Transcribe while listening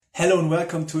Hello and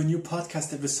welcome to a new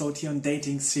podcast episode here on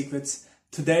Dating Secrets.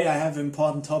 Today I have an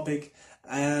important topic.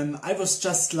 I was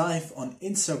just live on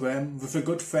Instagram with a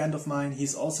good friend of mine.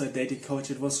 He's also a dating coach.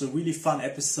 It was a really fun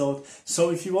episode. So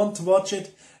if you want to watch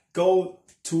it, go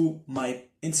to my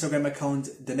Instagram account.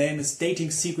 The name is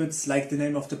Dating Secrets, like the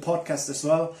name of the podcast as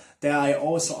well. There I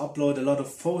also upload a lot of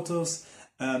photos,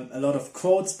 a lot of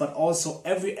quotes, but also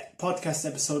every podcast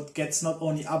episode gets not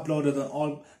only uploaded on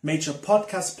all major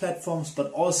podcast platforms,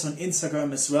 but also on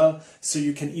Instagram as well. So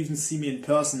you can even see me in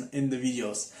person in the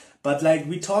videos. But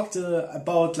we talked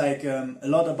about a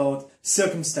lot about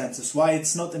circumstances, why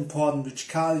it's not important which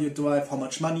car you drive, how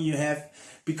much money you have,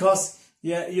 because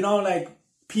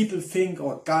people think,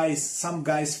 or some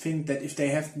guys think that if they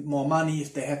have more money,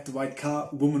 if they have the right car,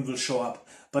 women will show up.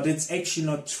 But it's actually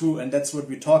not true, and that's what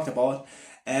we talked about.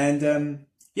 And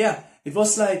it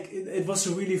was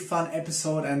a really fun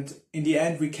episode, and in the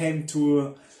end we came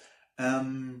to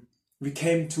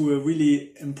a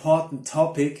really important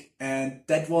topic, and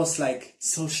that was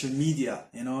social media.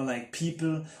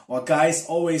 People or guys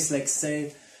always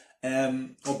say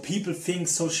or people think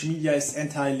social media is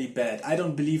entirely bad. I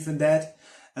don't believe in that.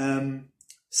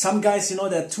 Some guys,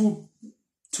 there are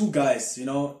two guys,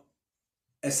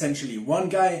 essentially. One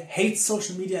guy hates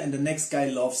social media and the next guy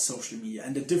loves social media.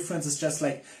 And the difference is just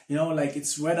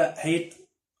it's whether hate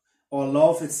or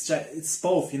love, it's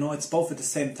both, it's both at the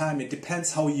same time. It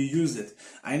depends how you use it.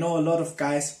 I know a lot of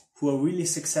guys who are really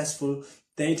successful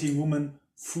dating women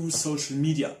through social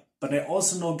media. But I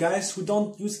also know guys who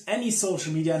don't use any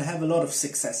social media and have a lot of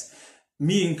success.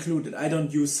 Me included. I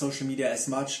don't use social media as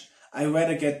much. I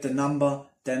rather get the number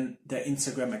than their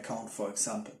Instagram account, for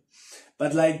example.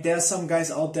 But there are some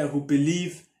guys out there who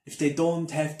believe if they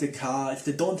don't have the car, if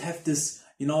they don't have this,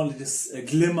 this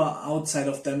glimmer outside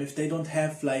of them, if they don't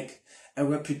have a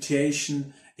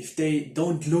reputation, if they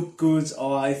don't look good,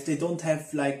 or if they don't have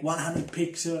 100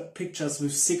 pictures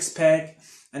with six pack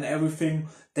and everything,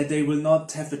 that they will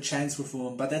not have a chance with a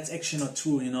woman. But that's actually not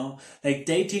true,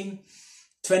 dating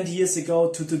 20 years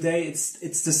ago to today,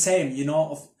 it's the same,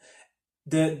 of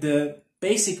the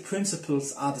basic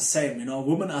principles are the same.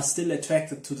 Women are still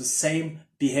attracted to the same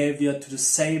behavior, to the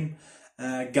same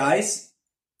guys.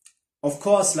 Of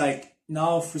course,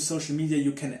 now through social media,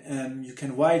 you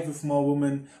can write with more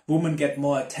women. Women get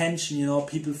more attention.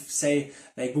 People say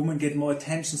women get more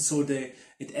attention, so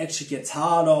it actually gets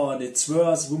harder or it's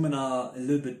worse. Women are a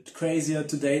little bit crazier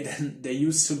today than they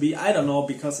used to be. I don't know,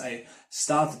 because I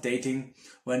started dating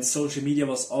when social media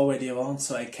was already around,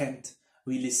 so I can't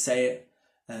really say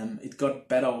it got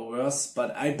better or worse,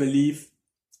 but I believe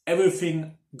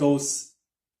everything goes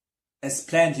as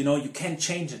planned. You can't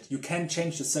change it. You can't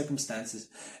change the circumstances.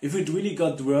 If it really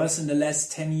got worse in the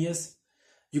last 10 years,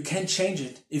 you can't change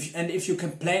it. If you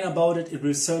complain about it, it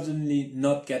will certainly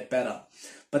not get better.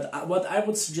 But what I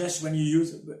would suggest when you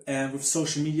use with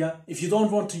social media, if you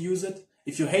don't want to use it,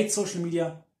 if you hate social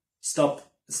media, stop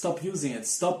using it.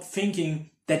 Stop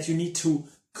thinking that you need to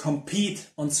compete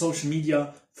on social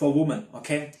media for women,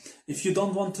 okay? If you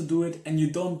don't want to do it and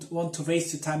you don't want to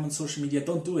waste your time on social media,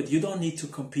 don't do it. You don't need to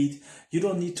compete. You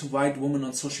don't need to write women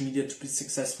on social media to be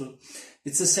successful.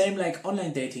 It's the same like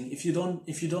online dating. If you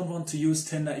don't want to use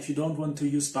Tinder, if you don't want to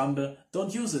use Bumble,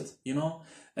 don't use it,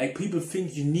 people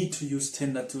think you need to use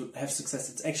Tinder to have success.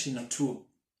 It's actually not true.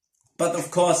 But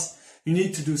of course, you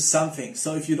need to do something.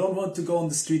 So if you don't want to go on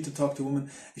the street to talk to women,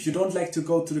 if you don't like to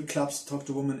go to the clubs to talk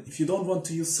to women, if you don't want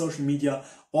to use social media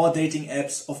or dating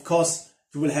apps, of course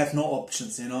you will have no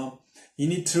options. You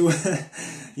need to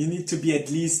you need to be at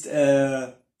least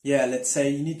let's say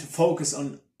you need to focus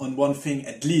on one thing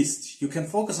at least. You can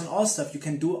focus on all stuff, you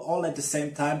can do all at the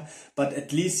same time, but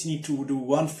at least you need to do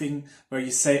one thing where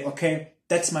you say, okay,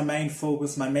 that's my main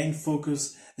focus. My main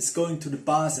focus is going to the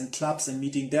bars and clubs and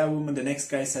meeting their women. The next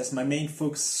guy says, my main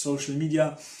focus is social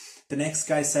media. The next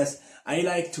guy says, I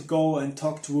like to go and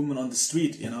talk to women on the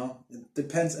street. It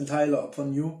depends entirely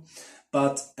upon you.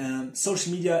 But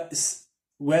social media is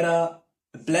whether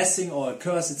a blessing or a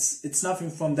curse. It's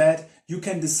nothing from that. You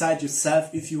can decide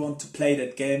yourself if you want to play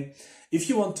that game. If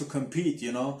you want to compete,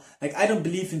 I don't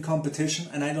believe in competition,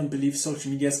 and I don't believe social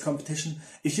media is competition.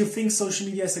 If you think social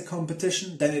media is a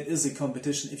competition, then it is a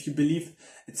competition. If you believe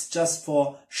it's just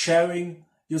for sharing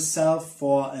yourself,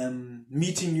 for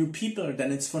meeting new people,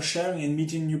 then it's for sharing and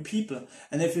meeting new people.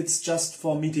 And if it's just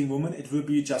for meeting women, it will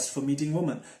be just for meeting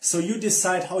women. So you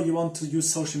decide how you want to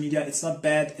use social media. It's not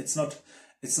bad. It's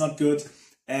not good.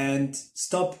 And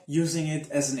stop using it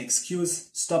as an excuse.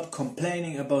 Stop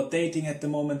complaining about dating at the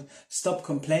moment. Stop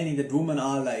complaining that women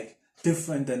are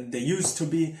different than they used to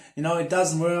be. It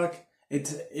doesn't work.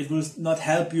 It will not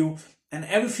help you. And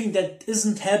everything that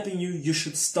isn't helping you, you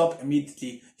should stop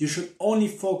immediately. You should only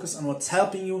focus on what's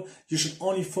helping you. You should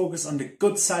only focus on the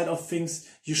good side of things.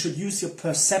 You should use your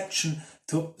perception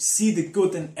to see the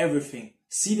good in everything.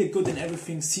 See the good in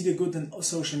everything. See the good in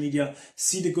social media.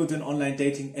 See the good in online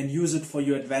dating and use it for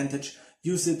your advantage.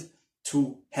 Use it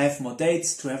to have more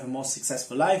dates, to have a more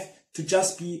successful life, to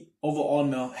just be overall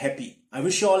more happy. I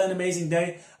wish you all an amazing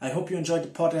day. I hope you enjoyed the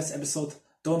podcast episode.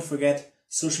 Don't forget,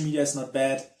 social media is not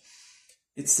bad.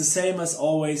 It's the same as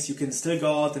always. You can still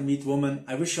go out and meet women.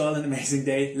 I wish you all an amazing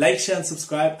day. Like, share, and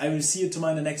subscribe. I will see you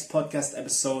tomorrow in the next podcast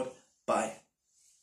episode. Bye.